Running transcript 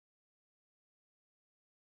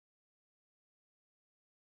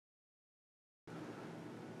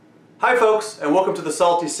Hi folks, and welcome to the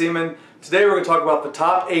Salty Seaman. Today we're going to talk about the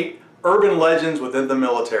top 8 urban legends within the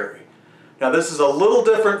military. Now this is a little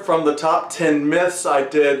different from the top 10 myths I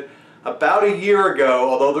did about a year ago,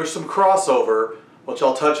 although there's some crossover, which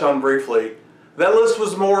I'll touch on briefly. That list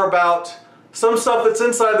was more about some stuff that's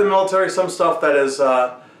inside the military, some stuff that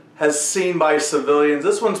has seen by civilians.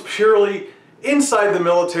 This one's purely inside the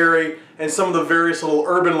military and some of the various little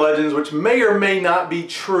urban legends which may or may not be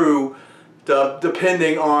true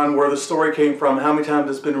depending on where the story came from, how many times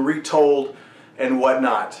it's been retold, and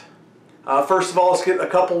whatnot. First of all, let's get a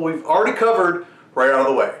couple we've already covered right out of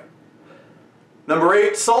the way. Number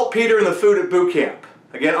 8, saltpeter in the food at boot camp.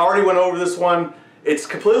 Again, already went over this one. It's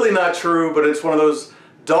completely not true, but it's one of those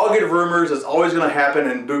dogged rumors that's always going to happen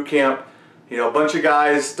in boot camp. You know, a bunch of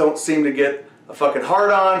guys don't seem to get a fucking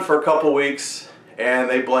hard-on for a couple weeks, and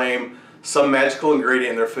they blame some magical ingredient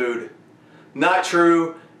in their food. Not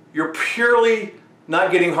true. You're purely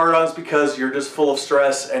not getting hard-ons because you're just full of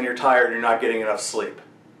stress and you're tired and you're not getting enough sleep.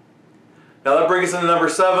 Now that brings us into number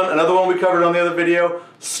 7, another one we covered on the other video,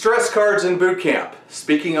 stress cards in boot camp.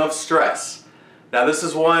 Speaking of stress. Now this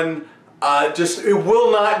is one, it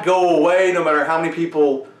will not go away no matter how many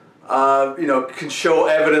people can show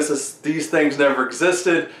evidence that these things never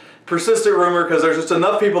existed. Persistent rumor, because there's just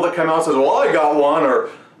enough people that come out and says, well, I got one, or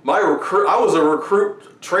I was a recruit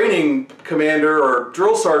training commander or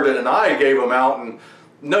drill sergeant and I gave them out, and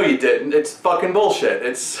no you didn't. It's fucking bullshit.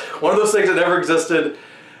 It's one of those things that never existed.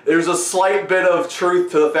 There's a slight bit of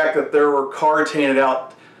truth to the fact that there were cards handed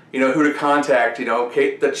out, who to contact,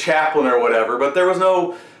 the chaplain or whatever, but there was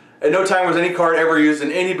at no time was any card ever used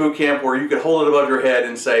in any boot camp where you could hold it above your head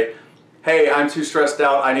and say, hey, I'm too stressed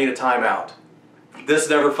out, I need a timeout. This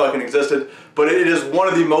never fucking existed, but it is one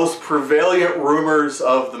of the most prevalent rumors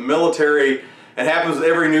of the military and happens with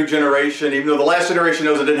every new generation, even though the last generation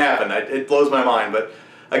knows it didn't happen. It blows my mind, but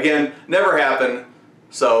again, never happened,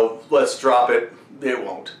 so let's drop it. It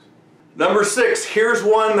won't. Number 6, here's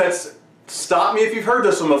one that's, stop me if you've heard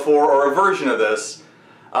this one before or a version of this.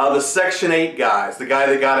 The Section 8 guys, the guy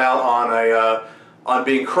that got out on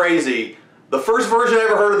being crazy. The first version I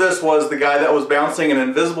ever heard of this was the guy that was bouncing an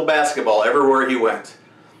invisible basketball everywhere he went.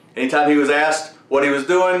 Anytime he was asked what he was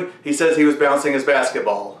doing, he says he was bouncing his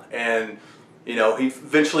basketball. And, he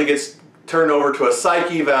eventually gets turned over to a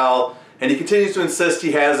psych eval, and he continues to insist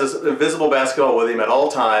he has this invisible basketball with him at all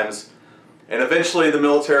times. And eventually the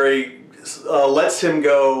military lets him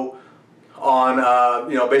go on,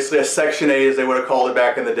 basically a Section 8, as they would have called it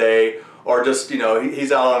back in the day, or just,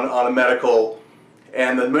 he's out on a medical.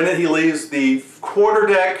 And the minute he leaves the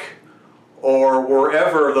quarterdeck or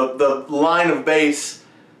wherever, the line of base,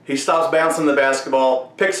 he stops bouncing the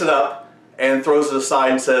basketball, picks it up, and throws it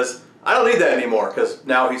aside and says, I don't need that anymore, because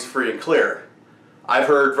now he's free and clear. I've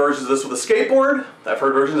heard versions of this with a skateboard, I've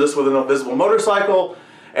heard versions of this with an invisible motorcycle,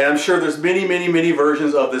 and I'm sure there's many, many, many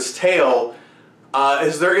versions of this tale.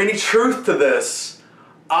 Is there any truth to this?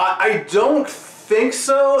 I don't think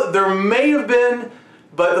so. There may have been,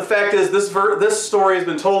 but the fact is this story has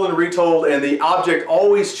been told and retold, and the object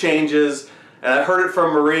always changes. And I've heard it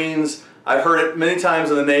from Marines, I've heard it many times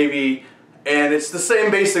in the Navy, and it's the same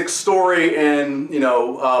basic story and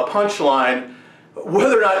punchline.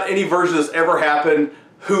 Whether or not any version of this ever happened,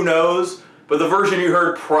 who knows? But the version you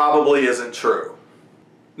heard probably isn't true.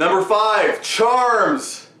 Number 5,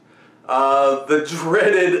 charms. The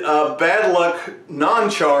dreaded bad luck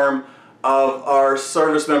non-charm of our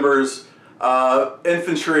service members,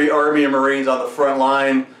 infantry, army, and Marines on the front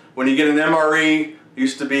line. When you get an MRE,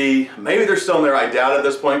 used to be, maybe they're still in there, I doubt at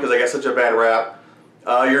this point because I got such a bad rap.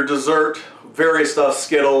 Your dessert, various stuff,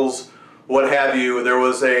 Skittles, what have you. There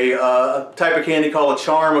was a type of candy called a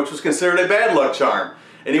charm, which was considered a bad luck charm.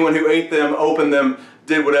 Anyone who ate them, opened them,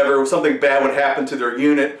 did whatever, something bad would happen to their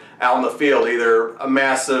unit out in the field, either a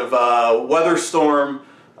massive weather storm,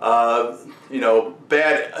 they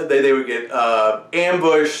would get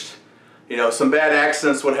ambushed, some bad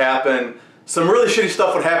accidents would happen, some really shitty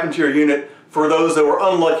stuff would happen to your unit for those that were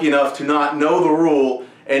unlucky enough to not know the rule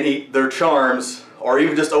and eat their charms, or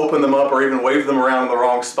even just open them up or even wave them around in the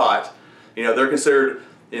wrong spot. They're considered,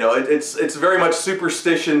 it's very much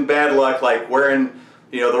superstition, bad luck, like wearing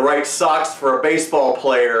the right socks for a baseball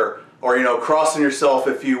player, or crossing yourself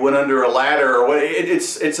if you went under a ladder, or what.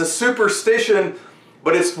 It's a superstition,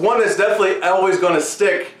 but it's one that's definitely always going to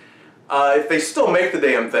stick if they still make the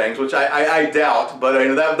damn things, which I doubt. But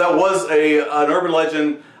that was an urban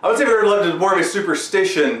legend. I would say the urban legend is more of a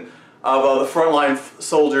superstition of the frontline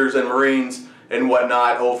soldiers and Marines and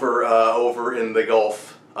whatnot over in the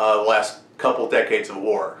Gulf the last couple decades of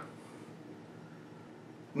war.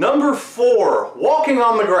 Number 4, walking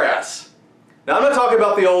on the grass. Now I'm not talking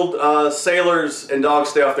about the old sailors and dogs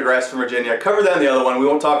stay off the grass from Virginia. I covered that in the other one. We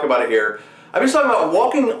won't talk about it here. I'm just talking about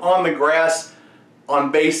walking on the grass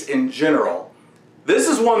on base in general. This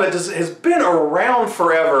is one that just has been around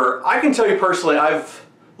forever. I can tell you personally, I've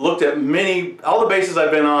looked at all the bases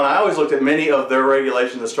I've been on, I always looked at many of their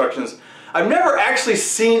regulations, instructions. I've never actually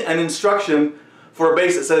seen an instruction for a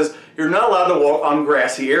base that says you're not allowed to walk on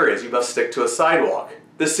grassy areas. You must stick to a sidewalk.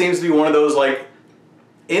 This seems to be one of those like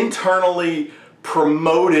internally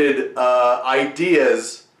promoted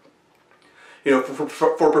ideas, you know,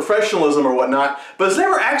 for professionalism or whatnot, but it's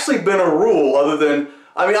never actually been a rule other than,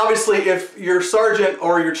 I mean, obviously if your sergeant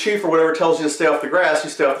or your chief or whatever tells you to stay off the grass, you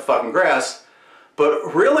stay off the fucking grass.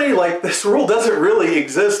 But really, like, this rule doesn't really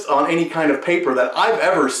exist on any kind of paper that I've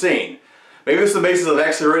ever seen. Maybe this is the basis I've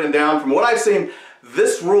actually written down. From what I've seen,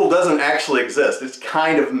 this rule doesn't actually exist. It's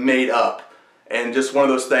kind of made up and just one of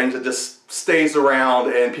those things that just stays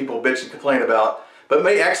around and people bitch and complain about, but it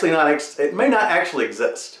may not actually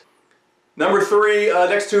exist. Number 3,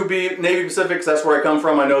 next to be Navy Pacifics. That's where I come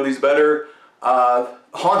from. I know these better.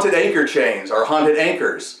 Haunted anchor chains or haunted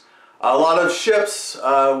anchors. A lot of ships,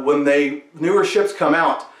 when newer ships come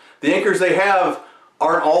out, the anchors they have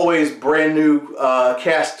aren't always brand new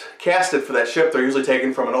casted for that ship. They're usually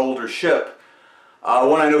taken from an older ship.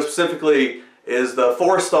 One I know specifically is the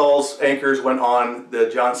Forrestal's anchors went on the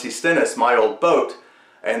John C. Stennis, my old boat,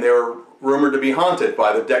 and they were rumored to be haunted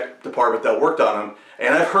by the deck department that worked on them.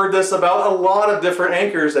 And I've heard this about a lot of different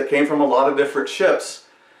anchors that came from a lot of different ships.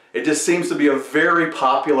 It just seems to be a very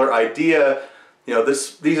popular idea. You know,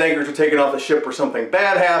 these anchors were taken off the ship where something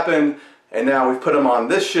bad happened, and now we've put them on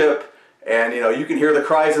this ship, and you know, you can hear the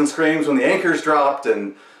cries and screams when the anchor's dropped,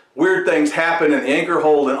 and weird things happen in the anchor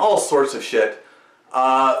hold, and all sorts of shit.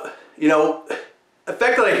 You know, the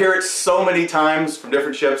fact that I hear it so many times from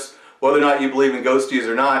different ships, whether or not you believe in ghosties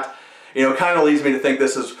or not, you know, kind of leads me to think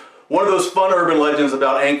this is one of those fun urban legends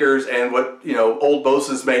about anchors and what, you know, old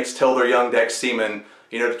bosun's mates tell their young deck seamen,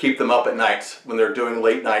 you know, to keep them up at night when they're doing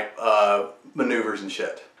late night maneuvers and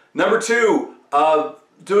shit. Number 2,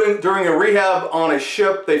 during a rehab on a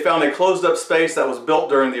ship, they found a closed up space that was built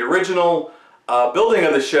during the original building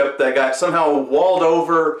of the ship that got somehow walled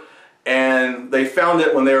over, and they found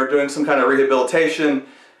it when they were doing some kind of rehabilitation,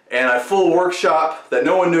 and a full workshop that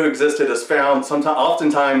no one knew existed is found.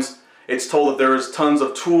 Oftentimes it's told that there's tons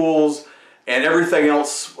of tools and everything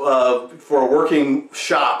else for a working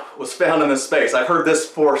shop was found in this space. I've heard this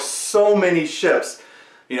for so many ships.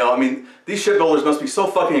 You know, I mean, these shipbuilders must be so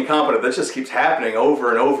fucking incompetent. This just keeps happening over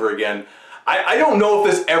and over again. I don't know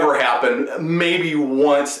if this ever happened, maybe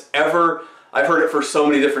once ever. I've heard it for so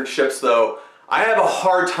many different ships though. I have a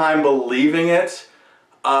hard time believing it.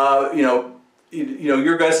 You know,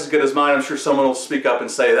 your guess is as good as mine. I'm sure someone will speak up and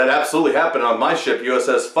say that absolutely happened on my ship,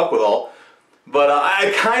 USS Fuckwithall. But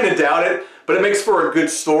I kind of doubt it. But it makes for a good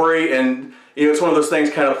story, and you know, it's one of those things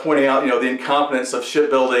kind of pointing out, you know, the incompetence of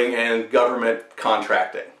shipbuilding and government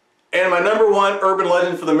contracting. And my number 1 urban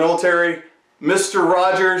legend for the military, Mr.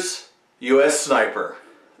 Rogers, U.S. Sniper.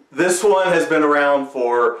 This one has been around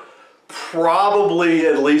for probably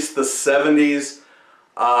at least the 70s.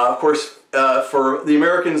 Of course, for the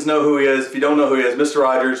Americans know who he is. If you don't know who he is, Mr.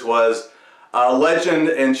 Rogers was a legend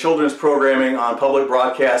in children's programming on public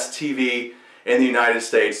broadcast TV in the United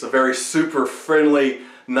States. A very super friendly,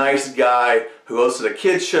 nice guy who hosted a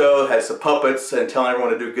kids show, had some puppets, and telling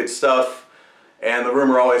everyone to do good stuff. And the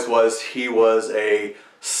rumor always was he was a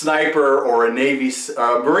sniper or a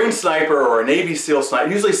Marine sniper or a Navy SEAL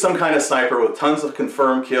sniper, usually some kind of sniper with tons of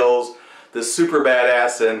confirmed kills, this super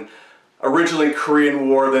badass, and originally Korean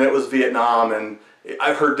War, then it was Vietnam, and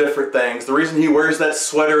I've heard different things. The reason he wears that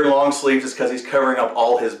sweater and long sleeves is because he's covering up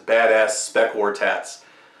all his badass spec war tats.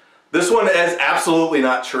 This one is absolutely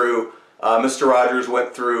not true. Mr. Rogers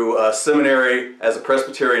went through seminary as a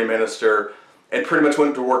Presbyterian minister and pretty much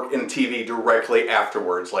went to work in TV directly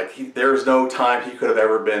afterwards. Like, there's no time he could have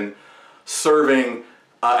ever been serving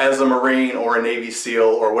as a Marine or a Navy SEAL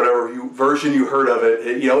or whatever version you heard of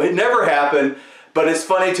it. You know, it never happened, but it's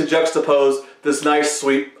funny to juxtapose this nice,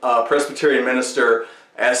 sweet Presbyterian minister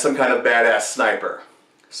as some kind of badass sniper.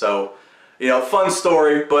 So, you know, fun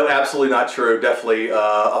story, but absolutely not true. Definitely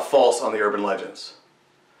a false on the urban legends.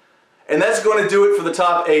 And that's going to do it for the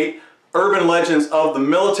top 8 urban legends of the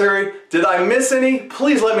military. Did I miss any?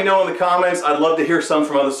 Please let me know in the comments. I'd love to hear some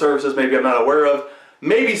from other services maybe I'm not aware of.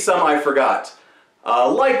 Maybe some I forgot.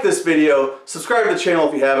 Like this video, subscribe to the channel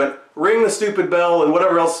if you haven't, ring the stupid bell and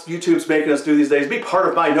whatever else YouTube's making us do these days. Be part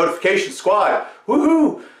of my notification squad.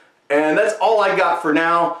 Woohoo! And that's all I got for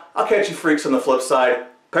now. I'll catch you freaks on the flip side.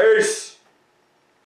 Peace!